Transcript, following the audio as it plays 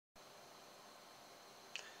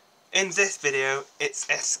In this video, it's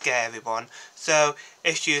a scary one. So,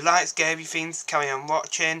 if you like scary things, carry on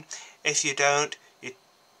watching. If you don't, you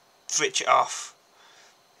switch it off.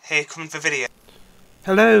 Here comes the video.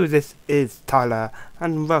 Hello, this is Tyler,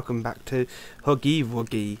 and welcome back to Huggy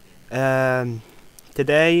Wuggy.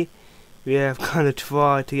 Today, we have kind of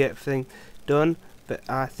tried to get things done, but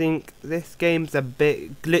I think this game's a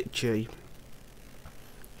bit glitchy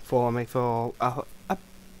for me for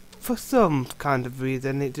some kind of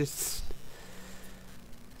reason. It's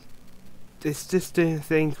just doing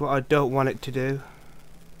things what I don't want it to do.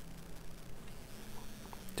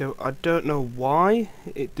 So I don't know why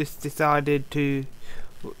it just decided to.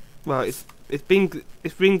 Well, it's been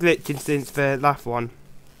glitching since the last one.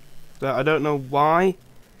 So I don't know why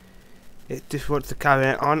it just wants to carry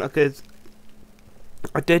it on, because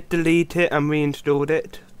I did delete it and reinstalled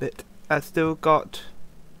it, but I still got.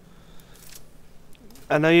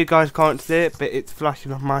 I know you guys can't see it, but it's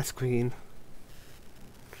flashing on my screen.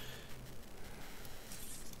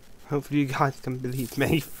 Hopefully you guys can believe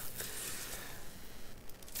me.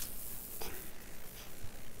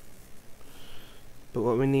 But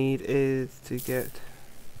what we need is to get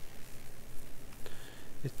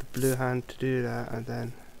the blue hand to do that, and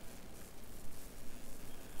then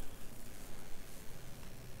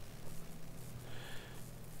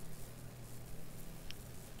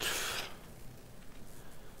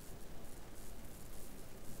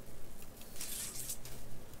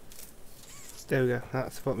there we go,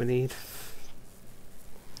 that's what we need.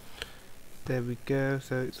 There we go,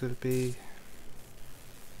 so it's going to be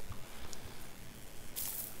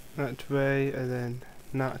that way, and then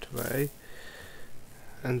that way,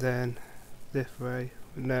 and then this way.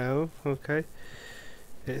 No, okay.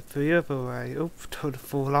 It's the other way. Oh, told to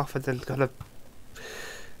fall off, and then gotta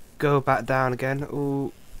go back down again.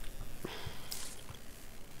 Oh.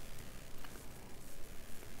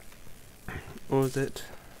 Or is it?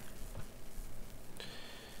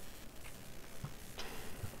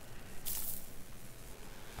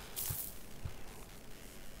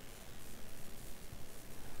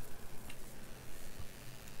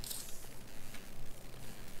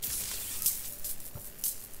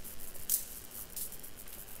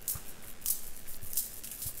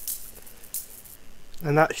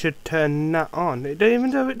 And that should turn that on. Even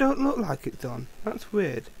though it don't look like it's on. That's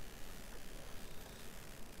weird.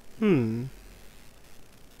 If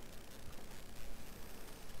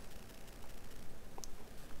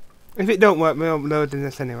it don't work, we're uploading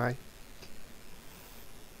this anyway.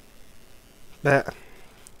 But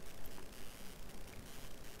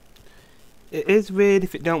it is weird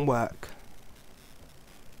if it don't work.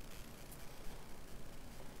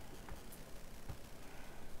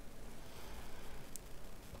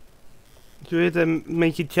 So either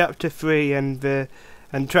making chapter 3 and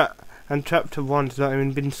chapter 1's not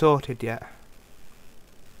even been sorted yet.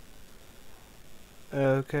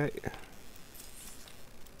 Okay.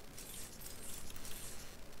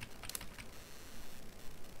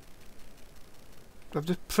 I've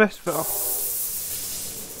just pressed it off.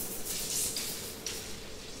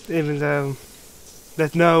 Even though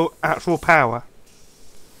there's no actual power.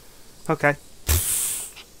 Okay.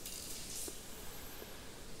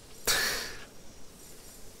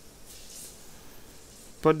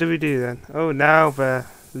 What do we do then? Oh, now the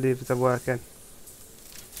levers are working.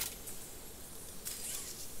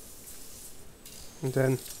 And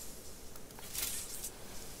then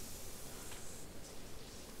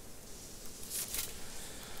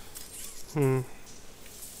so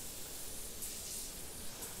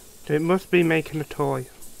it must be making a toy.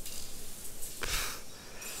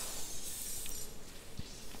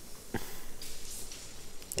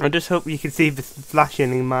 I just hope you can see this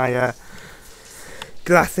flashing in my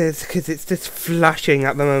glasses, because it's just flashing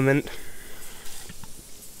at the moment.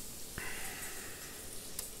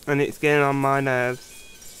 And it's getting on my nerves.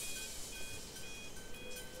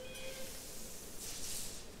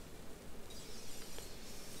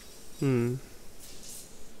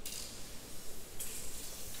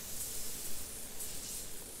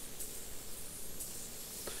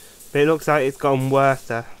 But it looks like it's gotten worse,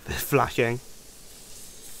 the flashing.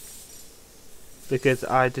 Because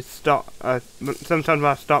I just stop. Sometimes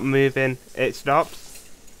when I stop moving, it stops.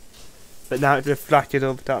 But now it just flashes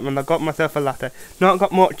all the time. And I got myself a latte. Not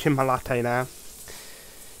got much in my latte now.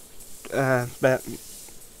 But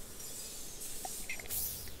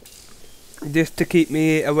just to keep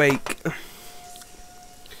me awake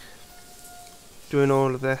doing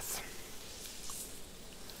all of this.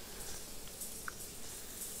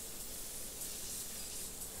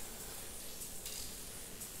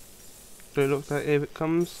 So it looks like here it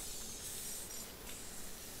comes.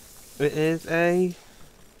 It is a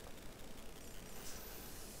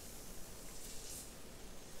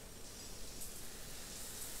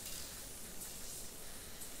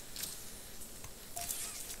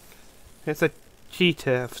It's a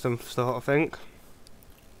cheetah of some sort, I think.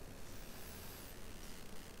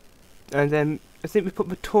 And then I think we put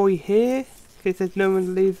the toy here, in case there's no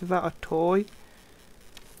one leaves without a toy.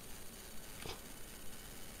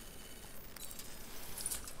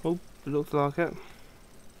 Oh, it looks like it.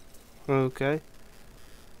 Okay.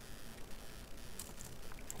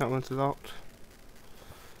 That one's locked.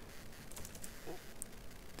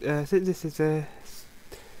 I think this is a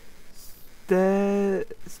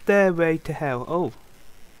stairway to hell. Oh,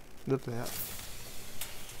 lovely that.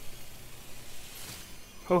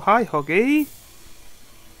 Oh, hi, Hoggy.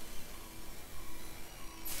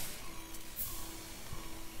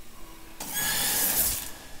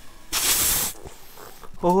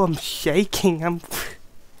 Oh, I'm shaking.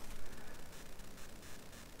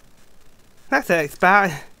 That's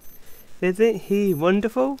expired. Isn't he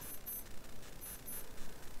wonderful?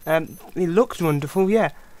 He looks wonderful,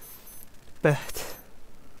 yeah. But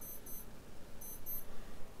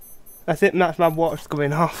I think that's my watch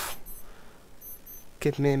going off.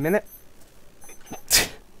 Give me a minute.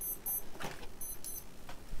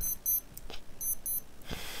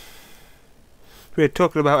 We're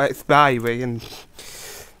talking about expiry and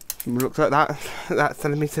looks like that's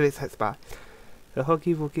telling me to it's expired. The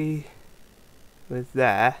Huggy Wuggy was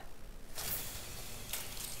there.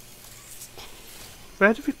 Where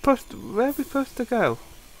are we supposed to go?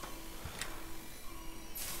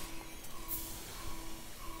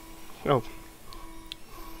 Oh.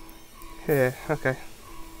 Here, okay.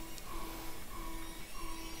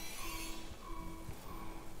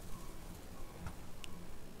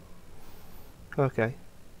 Okay.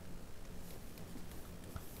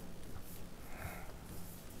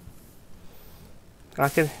 I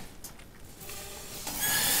can...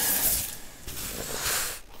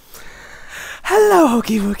 Hello,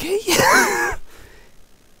 Huggy Wuggy!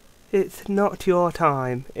 It's not your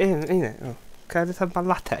time, isn't it? Oh, can I just have my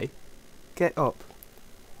latte? Get up.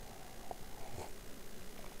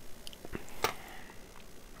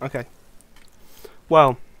 Okay.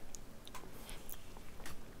 Well.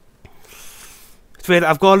 It's weird,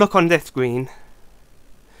 I've got to look on this screen.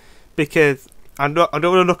 Because I don't want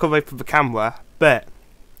to look away from the camera, but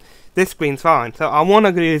this screen's fine. So I want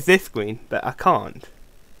to use this screen, but I can't.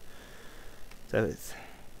 So it's...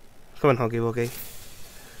 Come on, Huggy Wuggy.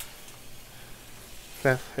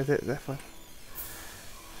 No, is it that one?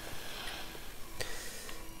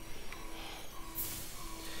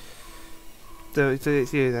 So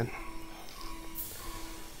it's you then.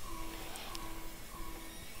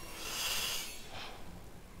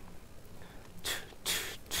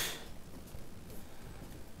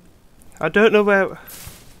 I don't know where...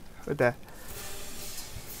 Oh, there.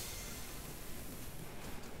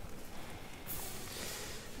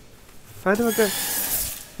 Where do I go?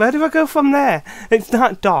 Where do I go from there? It's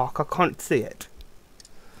not dark, I can't see it.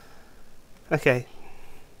 Okay.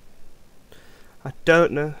 I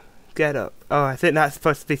don't know. Get up. Oh, I think that's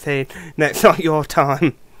supposed to be saying, no, it's not your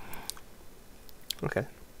time. Okay.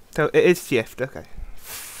 So it is shift, okay.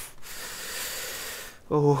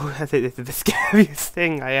 Oh, I think this is the scariest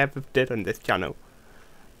thing I ever did on this channel.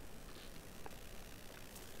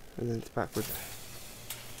 And then it's backwards.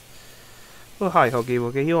 Oh, hi, Huggy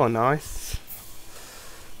Wuggy, you're nice.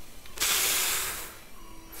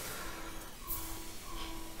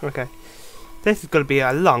 Okay. This is going to be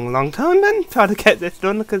a long time then, trying to get this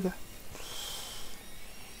done, because...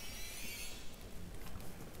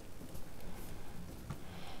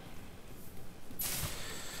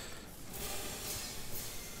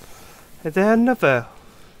 Is there another?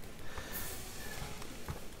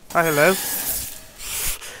 Hi, hello.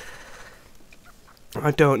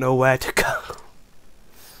 I don't know where to go.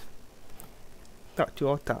 Not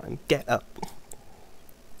your time. Get up.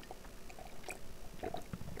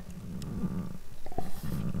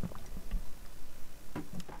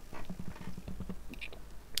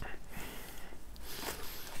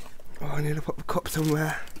 Oh, I need to put the cup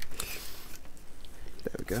somewhere.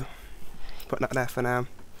 There we go. Put that there for now.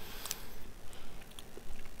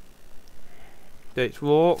 So it's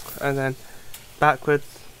walk and then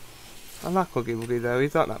backwards. I like Huggy Wuggy though,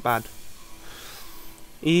 he's not that bad.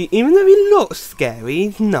 Even though he looks scary,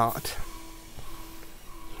 he's not.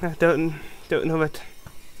 I don't know what,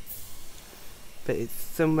 but it's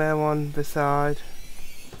somewhere on the side.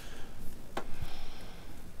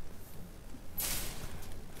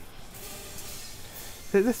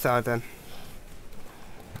 Is it this side then?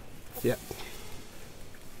 Yep.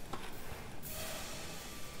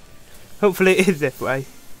 Hopefully it is this way.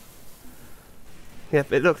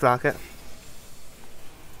 Yep, it looks like it.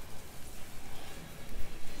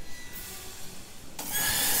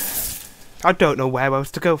 I don't know where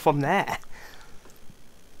else to go from there.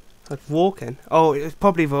 I was walking. Oh, it was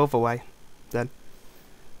probably the other way then.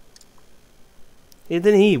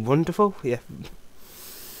 Isn't he wonderful? Yeah.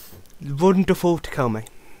 Wonderful to kill me.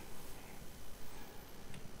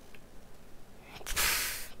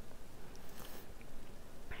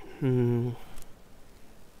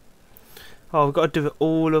 Oh, we've got to do it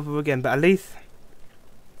all over again, but at least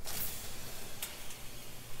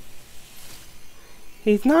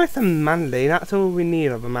he's nice and manly. That's all we need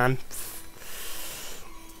of a man.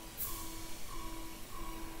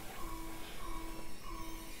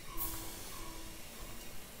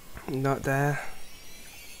 Not there.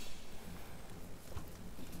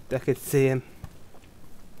 I could see him.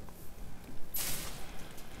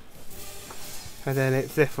 And then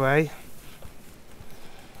it's this way.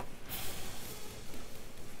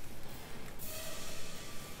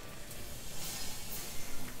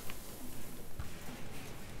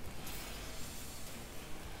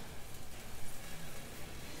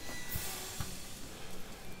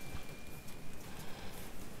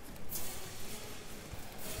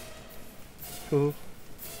 Ooh.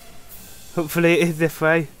 Hopefully it is this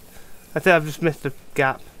way. I think I've just missed a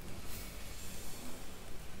gap.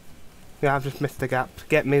 Yeah, I've just missed a gap.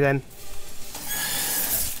 Get me then.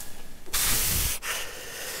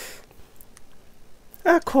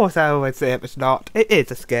 Of course I always say it was not. It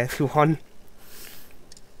is a scary one.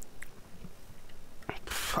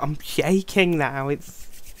 I'm shaking now. It's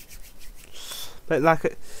but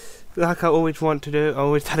like I always want to do. I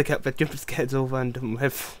always try to get the jump scares over and done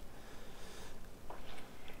with.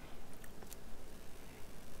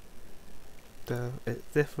 So it's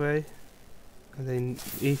this way, and then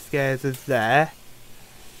he scares us there.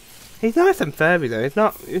 He's nice and furry though. It's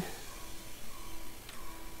not. And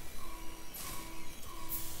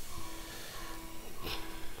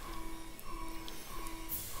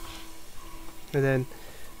then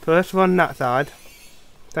first one that side,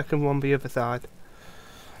 second one the other side.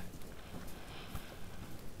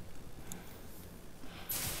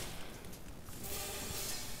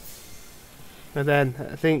 And then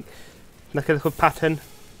I think like a little pattern.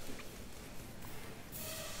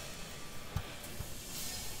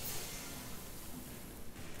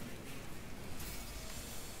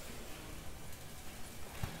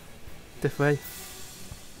 This way.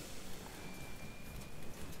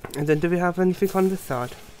 And then do we have anything on this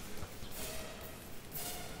side?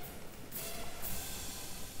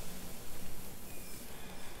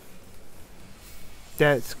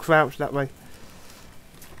 Yeah, it's crouched that way.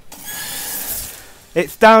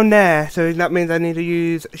 It's down there, so that means I need to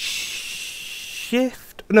use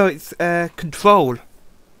shift. No, it's control.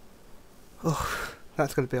 Oh,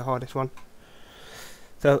 that's going to be the hardest one.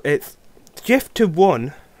 So it's shift to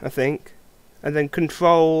 1, I think, and then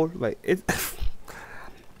control. Wait, is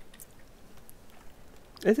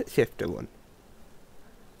it shift to 1?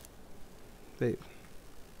 Wait.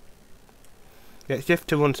 Yeah, it's shift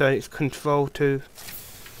to 1, so it's control to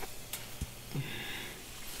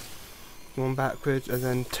 1 backwards, and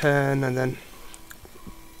then turn, and then.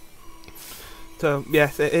 So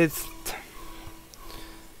yes, it is.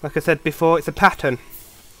 Like I said before, it's a pattern.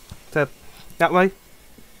 So that way,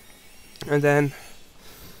 and then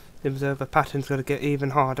the observer pattern's got to get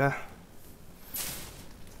even harder.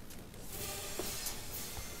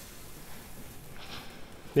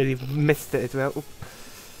 Nearly missed it as well. Oop.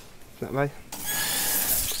 That way.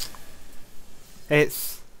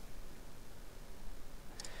 It's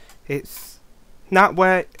that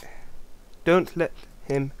way. Don't let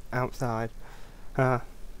him outside. So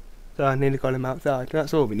I nearly got him outside.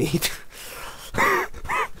 That's all we need.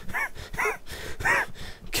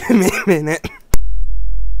 Give me a minute.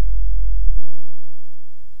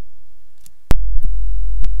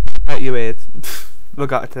 At your ears.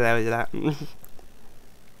 Forgot to tell you that.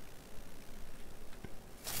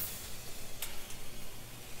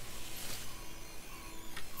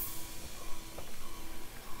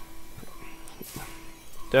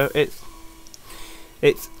 So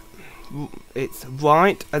it's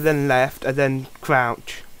right and then left and then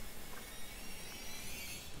crouch.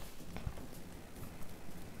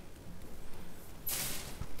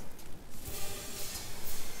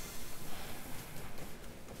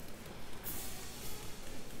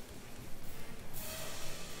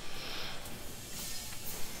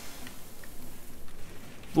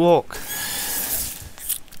 Walk.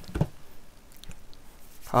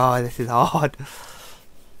 Oh, this is hard.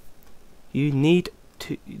 You need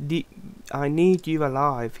to. I need you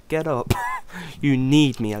alive. Get up. You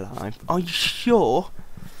need me alive. Are you sure?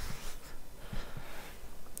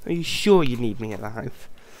 Are you sure you need me alive?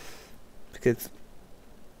 Because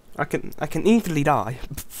I can easily die.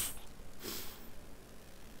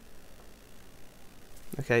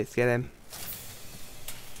 Okay, let's get him.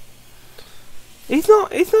 He's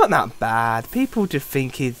not that bad. People just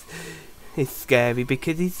think he's scary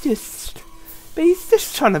because he's just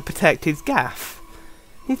trying to protect his gaff.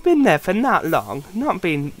 He's been there for that long, not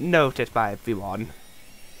being noticed by everyone.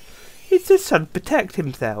 He's just trying to protect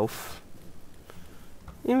himself.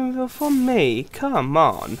 Even though from me, come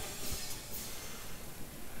on.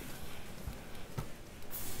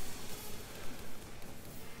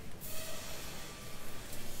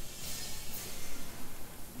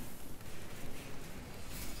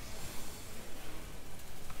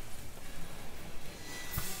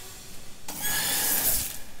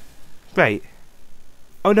 Wait.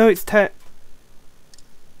 Oh no, it's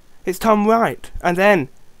Tom Wright, and then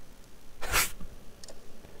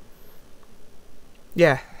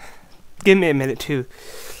yeah, give me a minute to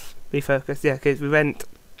refocus. Yeah, because we went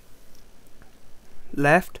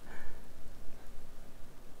left.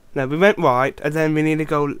 No, we went right, and then we need to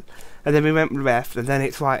go, and then we went left, and then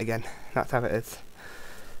it's right again. That's how it is.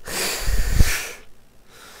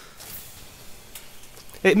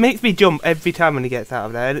 It makes me jump every time when he gets out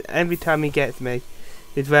of there. And every time he gets me,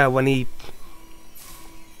 as well when he.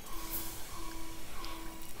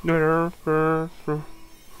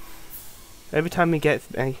 Every time he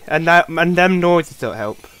gets me, and them noises don't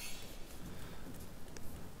help.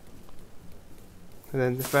 And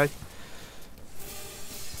then this way.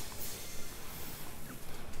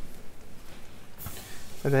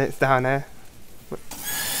 And then it's down there.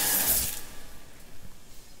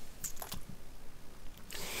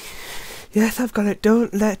 Yes, I've got it.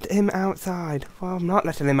 Don't let him outside. Well, I'm not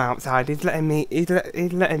letting him outside. He's letting me. He's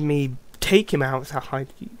letting me take him outside.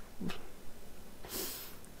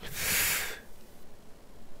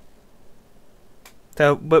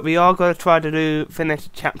 So, but we are going to try to finish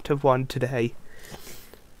chapter 1 today.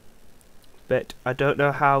 But I don't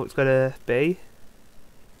know how it's going to be.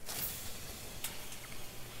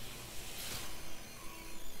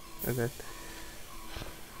 Okay.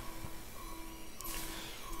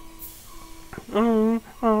 I'm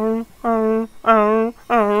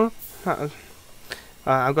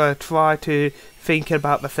going to try to think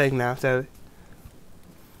about the thing now, so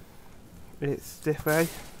it's this way,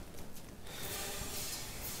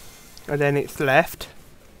 and then it's left,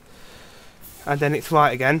 and then it's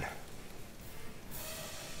right again.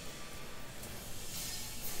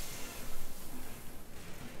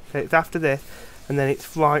 So it's after this, and then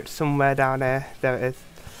it's right somewhere down there. There it is,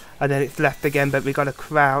 and then it's left again, but we got to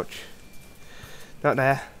crouch. Not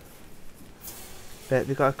there. But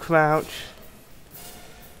we got to crouch.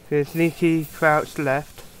 So sneaky crouch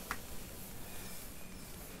left.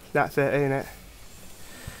 That's it, ain't it?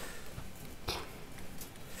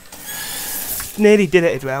 Nearly did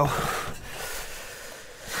it as well.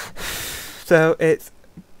 So it's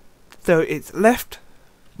left,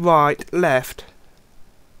 right, left.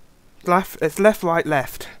 It's left, right,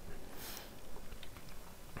 left.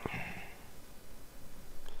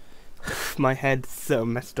 My head's so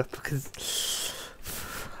messed up because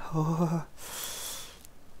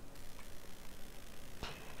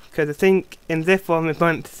because I think in this one we're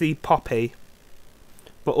going to see Poppy,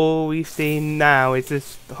 but all we've seen now is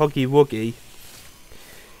this Huggy Wuggy.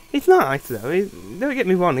 He's nice though, don't get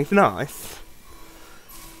me wrong, he's nice,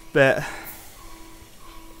 but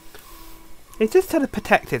he's just trying to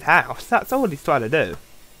protect his house. That's all he's trying to do.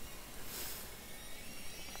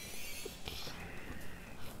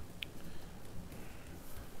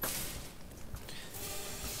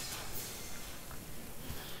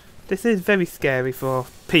 This is very scary for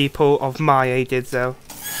people of my ages though.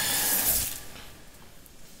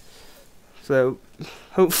 So,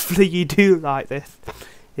 hopefully you do like this.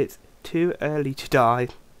 It's too early to die.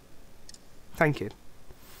 Thank you.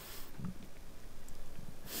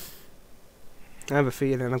 I have a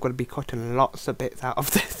feeling I'm going to be cutting lots of bits out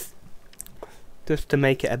of this. Just to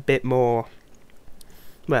make it a bit more...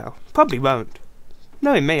 Well, probably won't.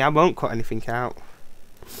 Knowing me, I won't cut anything out.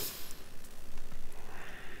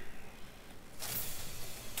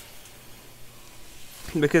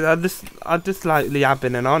 Because I just like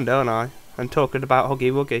yabbing and on, don't I? And talking about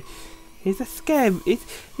Huggy Wuggy. He's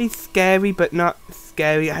scary, but not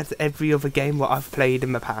scary as every other game what I've played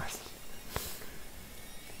in the past.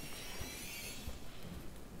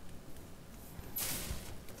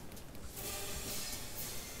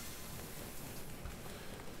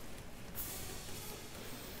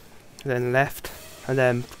 Then left, and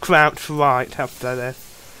then crouch right after this.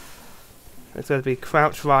 It's going to be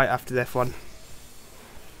crouch right after this one.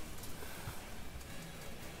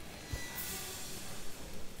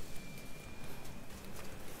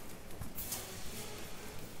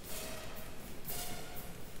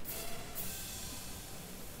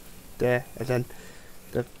 there, and then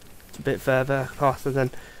a bit further across, and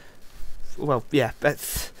then, well, yeah,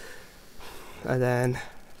 that's, and then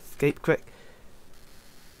escape quick.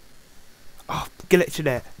 Oh, glitching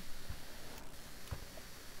it.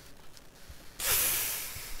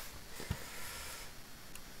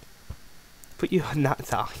 Put you on that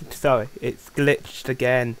side. Sorry, it's glitched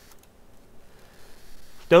again.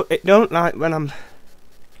 Don't like when I'm.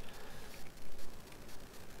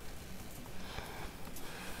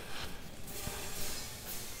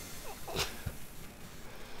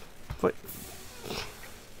 What?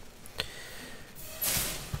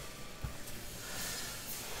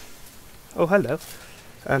 Oh, hello.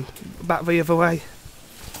 Back the other way.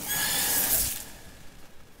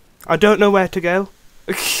 I don't know where to go.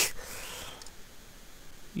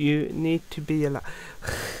 You need to be alive.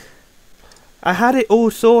 I had it all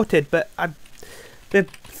sorted, but the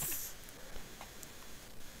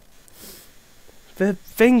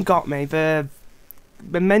thing got me. The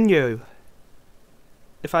menu.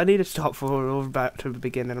 If I need to stop for all back to the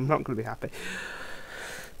beginning, I'm not going to be happy.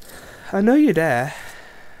 I know you're there.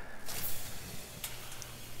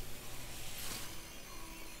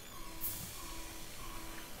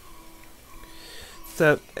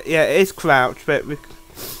 So yeah, it is crouch, but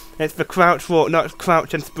it's the crouch walk, not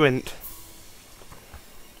crouch and sprint.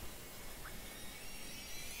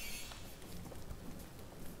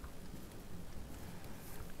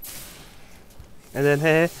 And then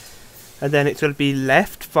here, and then it's going to be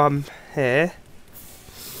left from here,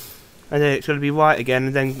 and then it's going to be right again,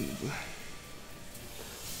 and then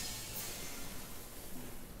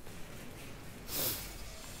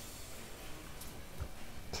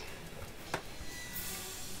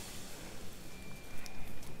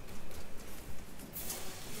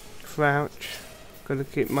crouch. Gotta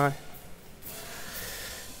keep my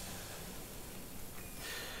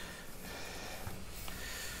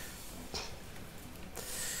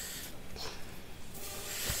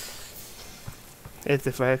It's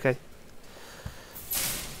this way, okay.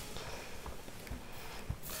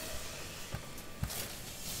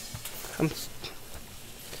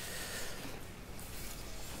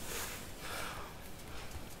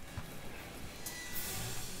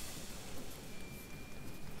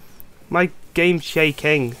 My game's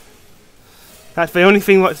shaking. That's the only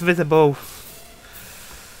thing that's visible.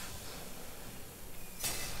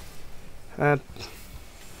 Where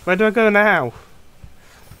do I go now?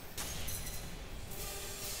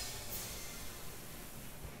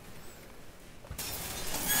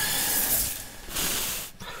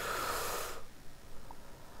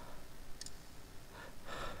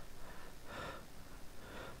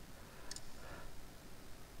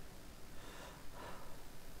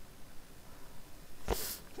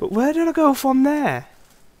 But where did I go from there?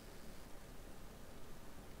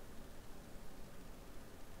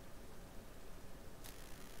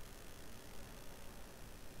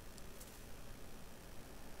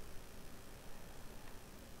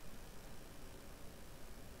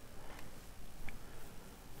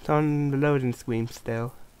 It's on the loading screen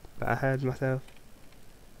still, but I heard myself.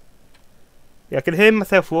 Yeah, I can hear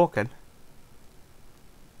myself walking.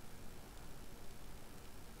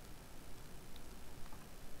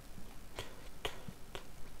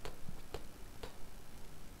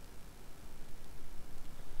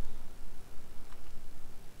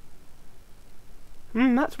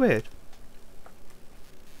 That's weird.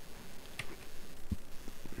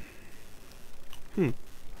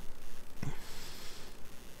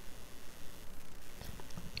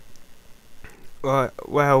 Right,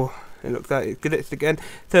 well, it looks like it's glitched again.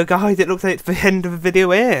 So guys, it looks like it's the end of the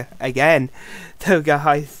video here, again. So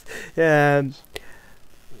guys, it's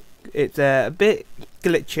a bit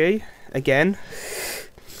glitchy, again.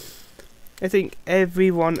 I think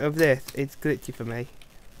every one of this is glitchy for me.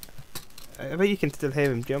 I bet you can still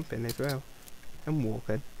hear him jumping as well. And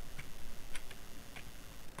walking.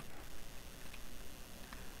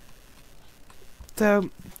 So,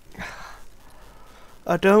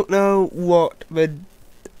 I don't know what the...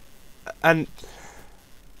 And...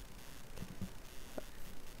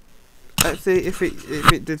 Let's see if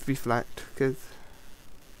it does reflect, because...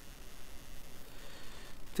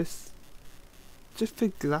 Just the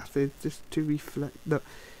glasses, just to reflect... Look.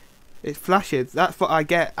 It flashes. That's what I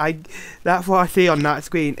get. That's what I see on that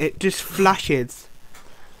screen. It just flashes,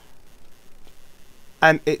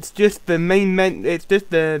 and it's just the main It's just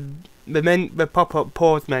the pop-up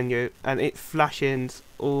pause menu, and it flashes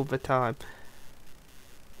all the time.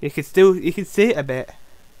 You can see it a bit,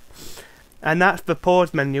 and that's the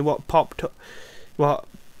pause menu. What popped up? What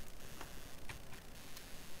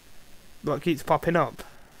keeps popping up?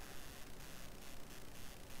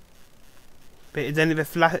 but it then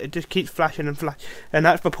it just keeps flashing and flash, and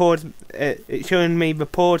that's the pause. It's showing me the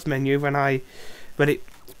pause menu when it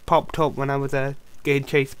popped up when I was getting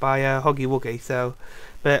chased by a Huggy Wuggy. So,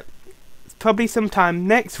 but probably sometime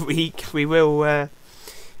next week we will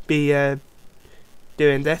be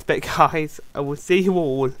doing this. But guys, I will see you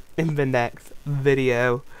all in the next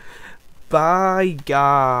video. Bye,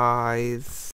 guys.